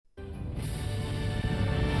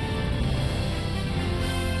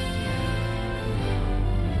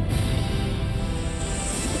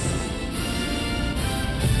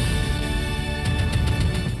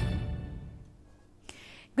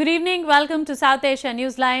Good evening. Welcome to South Asia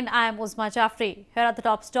Newsline. I am Uzma Jafri. Here are the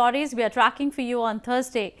top stories we are tracking for you on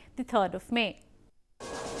Thursday, the 3rd of May.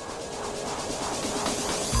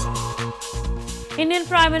 Indian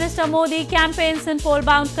Prime Minister Modi campaigns in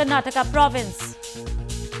poll-bound Karnataka province.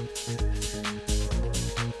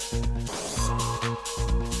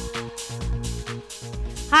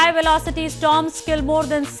 High-velocity storms kill more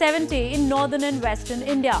than 70 in northern and western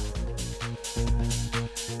India.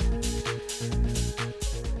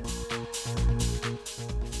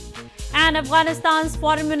 And Afghanistan's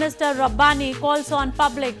Foreign Minister Rabbani calls on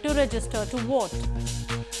public to register to vote.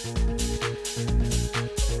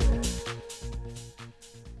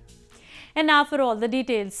 And now for all the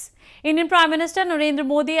details. Indian Prime Minister Narendra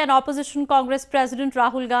Modi and Opposition Congress President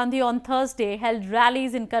Rahul Gandhi on Thursday held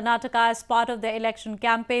rallies in Karnataka as part of their election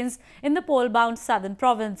campaigns in the poll-bound southern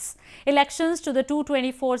province. Elections to the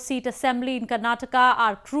 224-seat assembly in Karnataka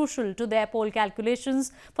are crucial to their poll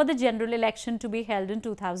calculations for the general election to be held in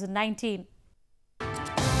 2019.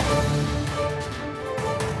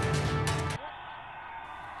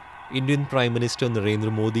 Indian Prime Minister Narendra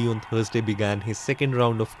Modi on Thursday began his second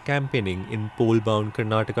round of campaigning in poll-bound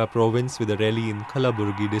Karnataka province with a rally in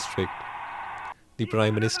Kalaburgi district. The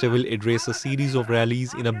Prime Minister will address a series of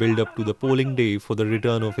rallies in a build-up to the polling day for the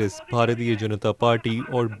return of his Bharatiya Janata Party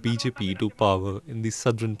or BJP to power in the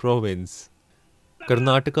southern province.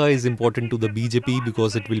 Karnataka is important to the BJP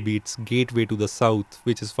because it will be its gateway to the south,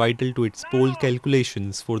 which is vital to its poll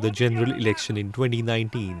calculations for the general election in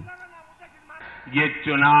 2019. ये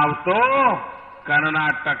चुनाव तो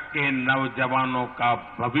कर्नाटक के नौजवानों का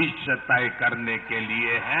भविष्य तय करने के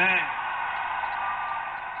लिए है।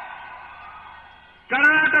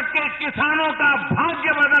 कर्नाटक के किसानों का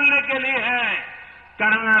भाग्य बदलने के लिए है।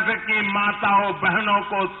 कर्नाटक की माताओं बहनों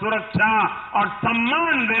को सुरक्षा और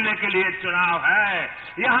सम्मान देने के लिए चुनाव है।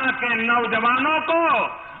 यहां के नौजवानों को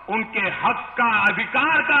उनके हक का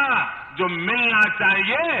अधिकार का जो मिलना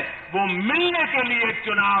चाहिए वो मिलने के लिए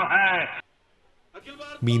चुनाव है।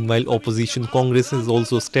 Meanwhile, opposition Congress has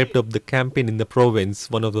also stepped up the campaign in the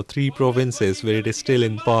province, one of the three provinces where it is still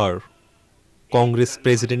in power. Congress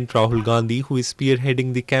President Rahul Gandhi, who is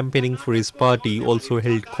spearheading the campaigning for his party, also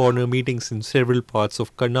held corner meetings in several parts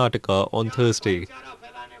of Karnataka on Thursday.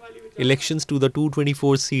 Elections to the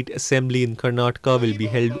 224-seat assembly in Karnataka will be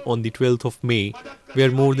held on the 12th of May,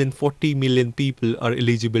 where more than 40 million people are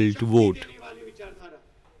eligible to vote.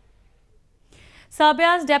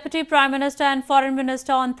 Serbia's Deputy Prime Minister and Foreign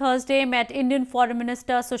Minister on Thursday met Indian Foreign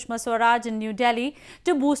Minister Sushma Swaraj in New Delhi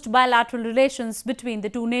to boost bilateral relations between the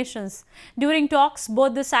two nations. During talks,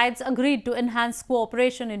 both the sides agreed to enhance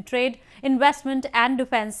cooperation in trade, investment and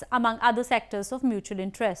defence, among other sectors of mutual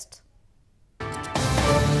interest.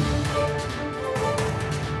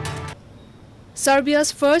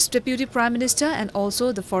 Serbia's first Deputy Prime Minister and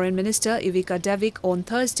also the Foreign Minister Ivica Dačić on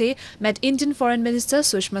Thursday met Indian Foreign Minister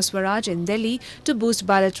Sushma Swaraj in Delhi to boost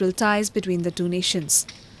bilateral ties between the two nations.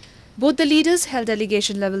 Both the leaders held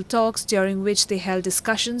delegation-level talks during which they held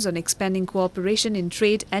discussions on expanding cooperation in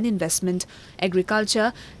trade and investment,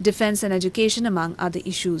 agriculture, defence and education, among other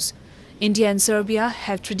issues. India and Serbia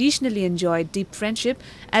have traditionally enjoyed deep friendship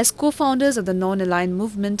as co-founders of the non-aligned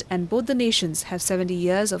movement, and both the nations have 70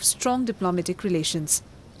 years of strong diplomatic relations.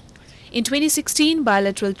 In 2016,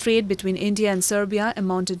 bilateral trade between India and Serbia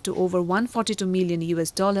amounted to over $142 million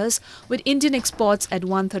US, with Indian exports at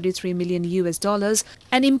 $133 million US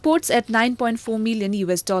and imports at $9.4 million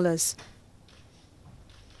US.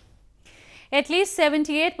 At least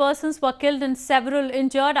 78 persons were killed and several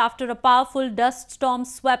injured after a powerful dust storm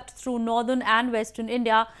swept through northern and western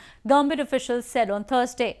India, government officials said on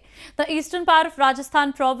Thursday. The eastern part of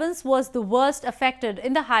Rajasthan province was the worst affected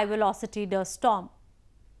in the high-velocity dust storm.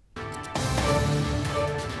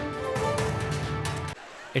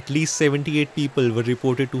 At least 78 people were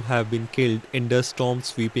reported to have been killed in dust storms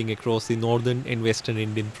sweeping across the northern and western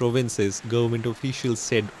Indian provinces, government officials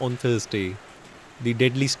said on Thursday. The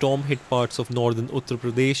deadly storm hit parts of northern Uttar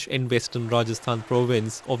Pradesh and western Rajasthan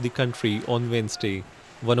province of the country on Wednesday.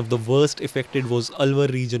 One of the worst affected was Alwar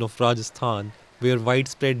region of Rajasthan, where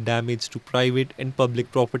widespread damage to private and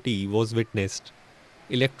public property was witnessed.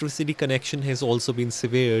 Electricity connection has also been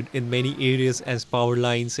severed in many areas as power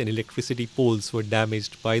lines and electricity poles were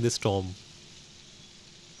damaged by the storm.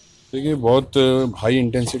 देखिए बहुत high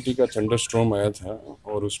intensity का thunder storm आया था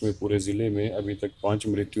और उसमें पूरे ज़िले में अभी तक 5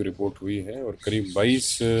 मृत्यु रिपोर्ट हुई है और करीब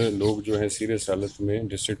 22 लोग जो है सीरियस हालत में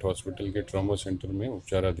डिस्ट्रिक्ट हॉस्पिटल के ट्रॉमा सेंटर में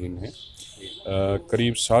उपचाराधीन हैं।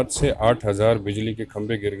 करीब 7 से 8 हज़ार बिजली के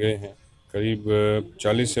खंभे गिर गए हैं। करीब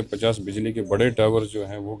 40 से 50 बिजली के बड़े टावर जो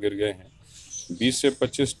हैं वो गिर गए हैं। 20 से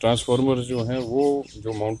 25 ट्रांसफार्मर जो हैं वो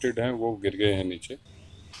जो माउंटेड हैं वो गिर गए हैं नीचे।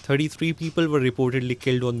 33 people were reportedly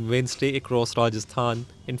killed on Wednesday across Rajasthan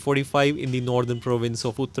and 45 in the northern province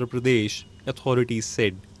of Uttar Pradesh, authorities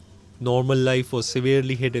said. Normal life was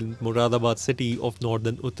severely hit in Moradabad city of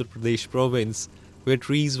northern Uttar Pradesh province, where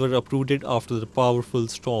trees were uprooted after the powerful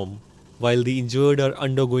storm. While the injured are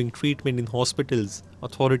undergoing treatment in hospitals,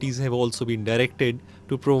 authorities have also been directed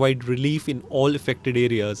to provide relief in all affected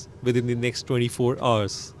areas within the next 24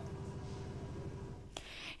 hours.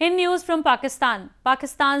 In news from Pakistan,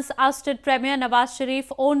 Pakistan's ousted Premier Nawaz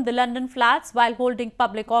Sharif owned the London flats while holding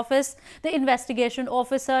public office. The investigation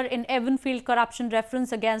officer in Evanfield corruption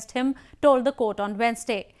reference against him told the court on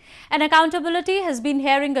Wednesday. An accountability has been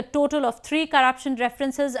hearing a total of 3 corruption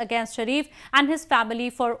references against Sharif and his family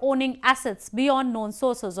for owning assets beyond known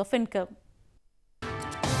sources of income.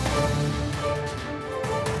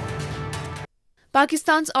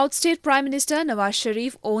 Pakistan's outstate Prime Minister Nawaz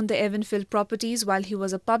Sharif owned the Evanfield properties while he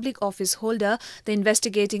was a public office holder. The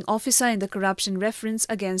investigating officer in the corruption reference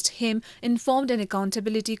against him informed an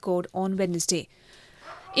accountability court on Wednesday.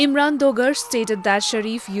 Imran Dogar stated that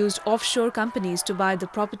Sharif used offshore companies to buy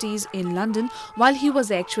the properties in London while he was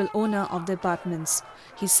the actual owner of the apartments.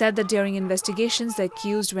 He said that during investigations, the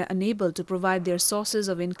accused were unable to provide their sources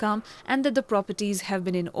of income and that the properties have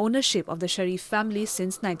been in ownership of the Sharif family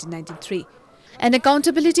since 1993. An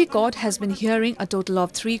accountability court has been hearing a total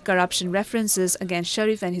of 3 corruption references against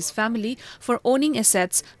Sharif and his family for owning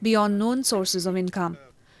assets beyond known sources of income.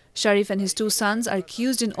 Sharif and his 2 sons are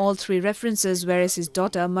accused in all 3 references, whereas his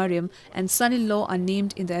daughter Mariam and son-in-law are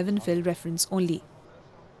named in the Evanfield reference only.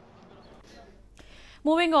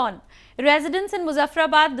 Moving on, residents in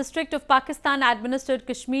Muzaffarabad district of Pakistan-administered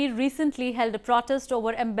Kashmir recently held a protest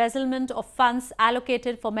over embezzlement of funds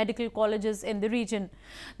allocated for medical colleges in the region.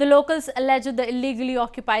 The locals alleged the illegally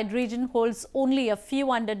occupied region holds only a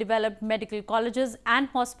few underdeveloped medical colleges and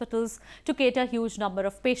hospitals to cater a huge number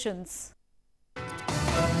of patients.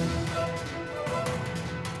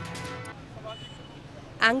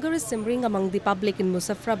 Anger is simmering among the public in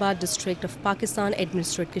Muzaffarabad district of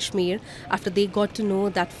Pakistan-administered Kashmir after they got to know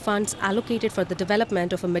that funds allocated for the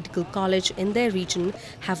development of a medical college in their region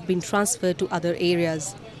have been transferred to other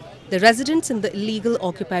areas. The residents in the illegal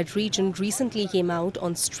occupied region recently came out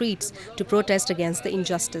on streets to protest against the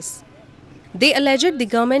injustice. They alleged the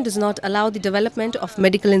government does not allow the development of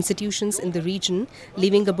medical institutions in the region,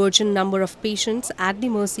 leaving a burgeoning number of patients at the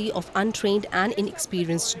mercy of untrained and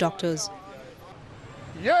inexperienced doctors.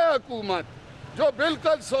 ये हुकूमत जो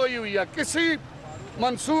बिल्कुल सोई हुई है, किसी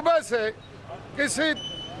मंसूबे से किसी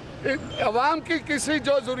अवाम की किसी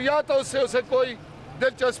जो ज़रूरियात है उससे उसे कोई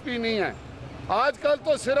दिलचस्पी नहीं है। आजकल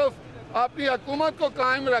तो सिर्फ अपनी हुकूमत को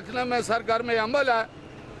कायम रखने में सरगर्म अमल है।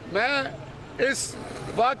 मैं इस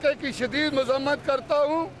वाक़े की शदीद मज़म्मत करता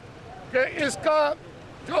हूँ कि इसका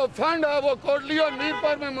जो फंड है वो कोटली और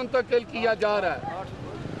मीरपुर में मुंतकिल किया जा रहा है।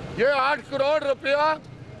 ये 8 करोड़ रुपया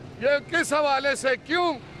ये किस हवाले से क्यों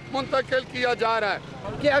मुंतकिल किया जा रहा है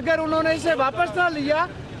कि अगर उन्होंने इसे वापस ना लिया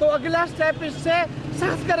तो अगला स्टेप इससे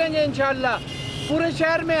सख्त करेंगे इंशाल्लाह। पूरे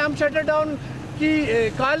शहर में हम शटर डाउन की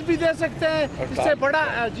कॉल भी दे सकते हैं, इससे बड़ा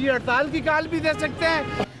हड़ताल की कॉल भी दे सकते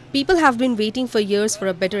हैं। People have been waiting for years for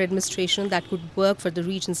a better administration that could work for the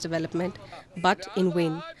region's development, but in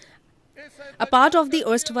vain. A part of the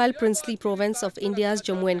erstwhile princely province of India's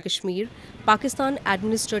Jammu and Kashmir,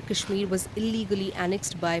 Pakistan-administered Kashmir was illegally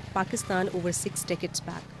annexed by Pakistan over 6 decades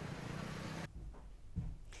back.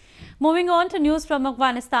 Moving on to news from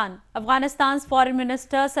Afghanistan. Afghanistan's Foreign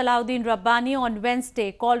Minister Salahuddin Rabbani on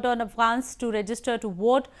Wednesday called on Afghans to register to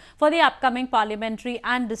vote for the upcoming parliamentary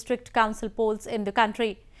and district council polls in the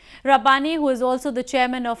country. Rabbani, who is also the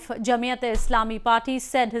chairman of Jamiat-e-Islami party,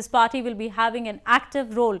 said his party will be having an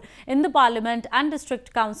active role in the parliament and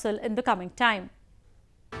district council in the coming time.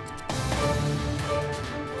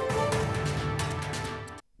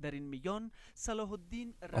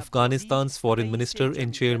 Afghanistan's foreign minister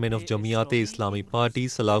and chairman of Jamiat-e-Islami party,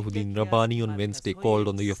 Salahuddin Rabbani, on Wednesday called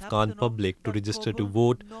on the Afghan public to register to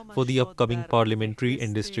vote for the upcoming parliamentary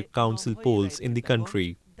and district council polls in the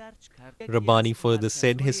country. Rabbani further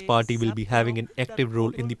said his party will be having an active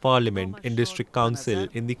role in the parliament and district council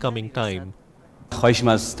in the coming time. خواهشم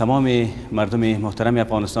از تمام مردم محترم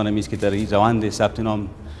افغانستان است که در این روند ثبت نام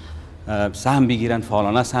سهم بگیرند،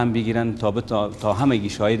 فعالانه سهم بگیرند تا همگی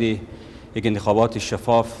شاهد یک انتخابات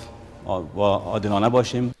شفاف و عادلانه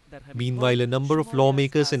باشیم. Meanwhile, a number of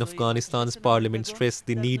lawmakers in Afghanistan's parliament stressed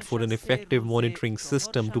the need for an effective monitoring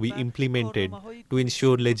system to be implemented to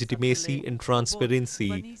ensure legitimacy and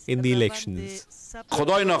transparency in the elections.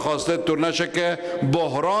 خدای نخواسته طور نشه که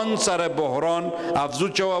بحران سر بحران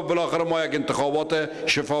افزود شود و بالاخره ما یک انتخابات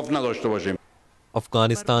شفاف نداشته باشیم.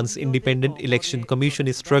 Afghanistan's Independent Election Commission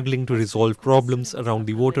is struggling to resolve problems around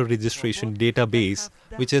the voter registration database,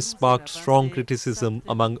 which has sparked strong criticism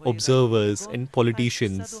among observers and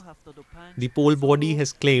politicians. The poll body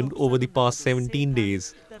has claimed over the past 17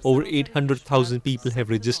 days, over 800,000 people have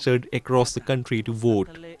registered across the country to vote.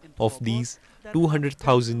 Of these,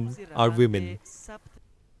 200,000 are women.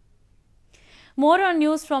 More on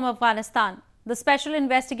news from Afghanistan. The Special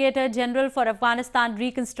Investigator General for Afghanistan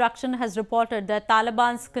Reconstruction has reported that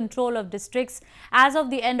Taliban's control of districts as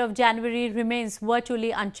of the end of January remains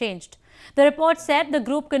virtually unchanged. The report said the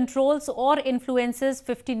group controls or influences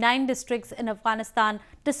 59 districts in Afghanistan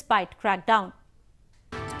despite crackdown.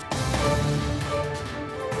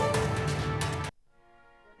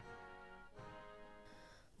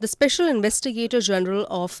 The Special Investigator General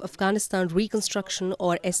of Afghanistan Reconstruction,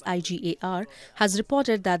 or SIGAR, has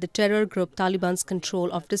reported that the terror group Taliban's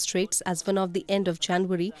control of districts as of the end of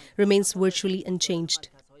January remains virtually unchanged.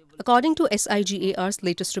 According to SIGAR's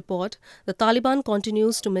latest report, the Taliban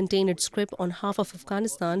continues to maintain its grip on half of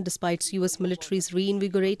Afghanistan despite US military's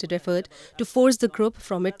reinvigorated effort to force the group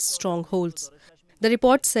from its strongholds. The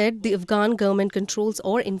report said the Afghan government controls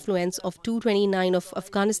or influence of 229 of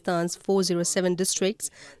Afghanistan's 407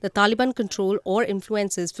 districts. The Taliban control or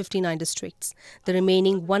influences 59 districts. The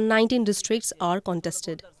remaining 119 districts are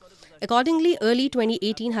contested. Accordingly, early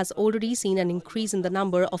 2018 has already seen an increase in the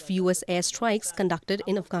number of US airstrikes conducted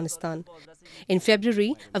in Afghanistan. In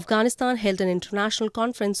February, Afghanistan held an international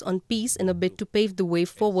conference on peace in a bid to pave the way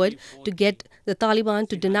forward to get the Taliban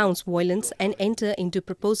to denounce violence and enter into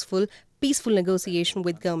purposeful, peaceful negotiation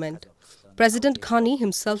with government. President Ghani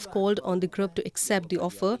himself called on the group to accept the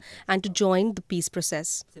offer and to join the peace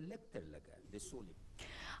process.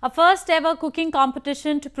 A first ever cooking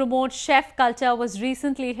competition to promote chef culture was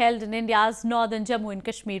recently held in India's northern Jammu and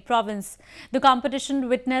Kashmir province. The competition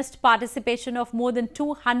witnessed participation of more than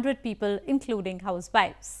 200 people, including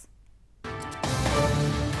housewives.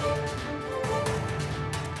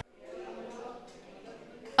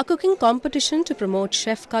 A cooking competition to promote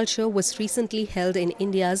chef culture was recently held in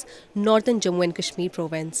India's northern Jammu and Kashmir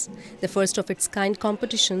province. The first of its kind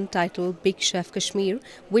competition, titled Big Chef Kashmir,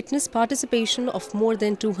 witnessed participation of more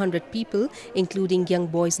than 200 people, including young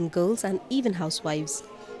boys and girls and even housewives.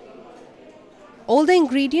 All the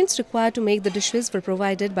ingredients required to make the dishes were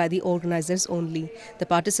provided by the organizers only. The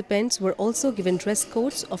participants were also given dress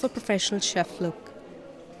codes of a professional chef look.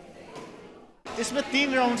 इसमें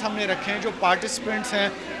 3 rounds हमने रखे हैं. जो participants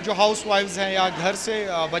हैं, जो हाउसवाइफ्स हैं या घर से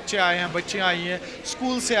बच्चे आए हैं, बच्चियां आई हैं,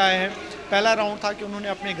 स्कूल से आए हैं. पहला राउंड था कि उन्होंने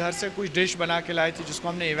अपने घर से कुछ डिश बना के लाए थे जिसको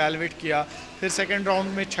हमने इवैल्यूएट किया. फिर सेकंड राउंड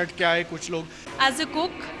में छठ के आए कुछ लोग. As a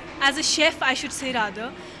cook, as a chef I should say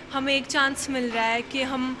rather, हमें एक चांस मिल रहा है कि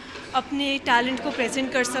हम अपने टैलेंट को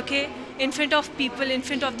प्रेजेंट कर सके in front of people, in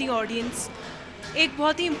front of the audience. एक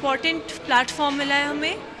बहुत ही इम्पॉर्टेंट प्लेटफॉर्म मिला है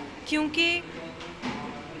हमें, क्योंकि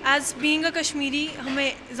एज बीइंग अ कश्मीरी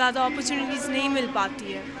हमें ज़्यादा अपॉर्चुनिटीज़ नहीं मिल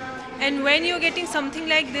पाती है. And when you are getting something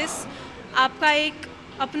like this, आपका एक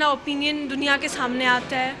अपना ओपिनियन दुनिया के सामने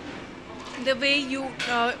आता है, the way you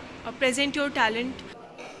present your talent.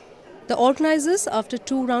 The organizers, after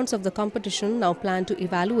 2 rounds of the competition, now plan to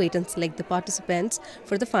evaluate and select the participants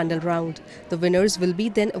for the final round. The winners will be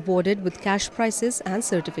then awarded with cash prizes and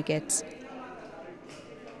certificates.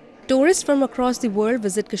 Tourists from across the world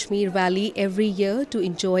visit Kashmir Valley every year to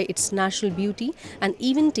enjoy its natural beauty and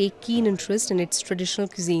even take keen interest in its traditional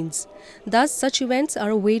cuisines. Thus, such events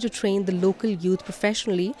are a way to train the local youth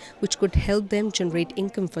professionally, which could help them generate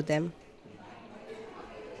income for them.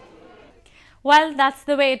 Well, that's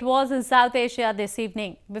the way it was in South Asia this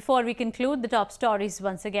evening. Before we conclude, the top stories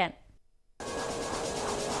once again.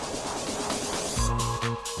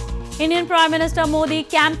 Indian Prime Minister Modi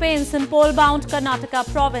campaigns in poll-bound Karnataka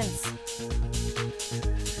province.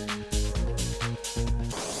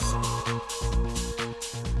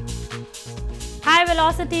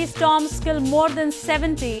 High-velocity storms kill more than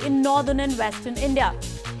 70 in northern and western India.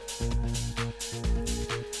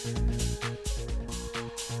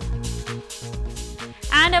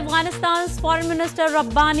 And Afghanistan's Foreign Minister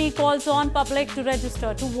Rabbani calls on public to register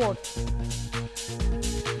to vote.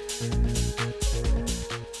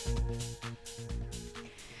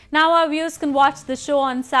 Now our viewers can watch the show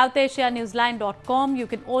on SouthAsiaNewsline.com. You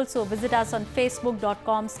can also visit us on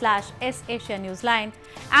Facebook.com/SAsiaNewsline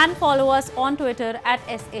and follow us on Twitter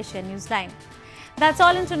 @SAsiaNewsline. That's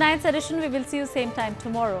all in tonight's edition. We will see you same time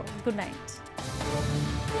tomorrow. Good night.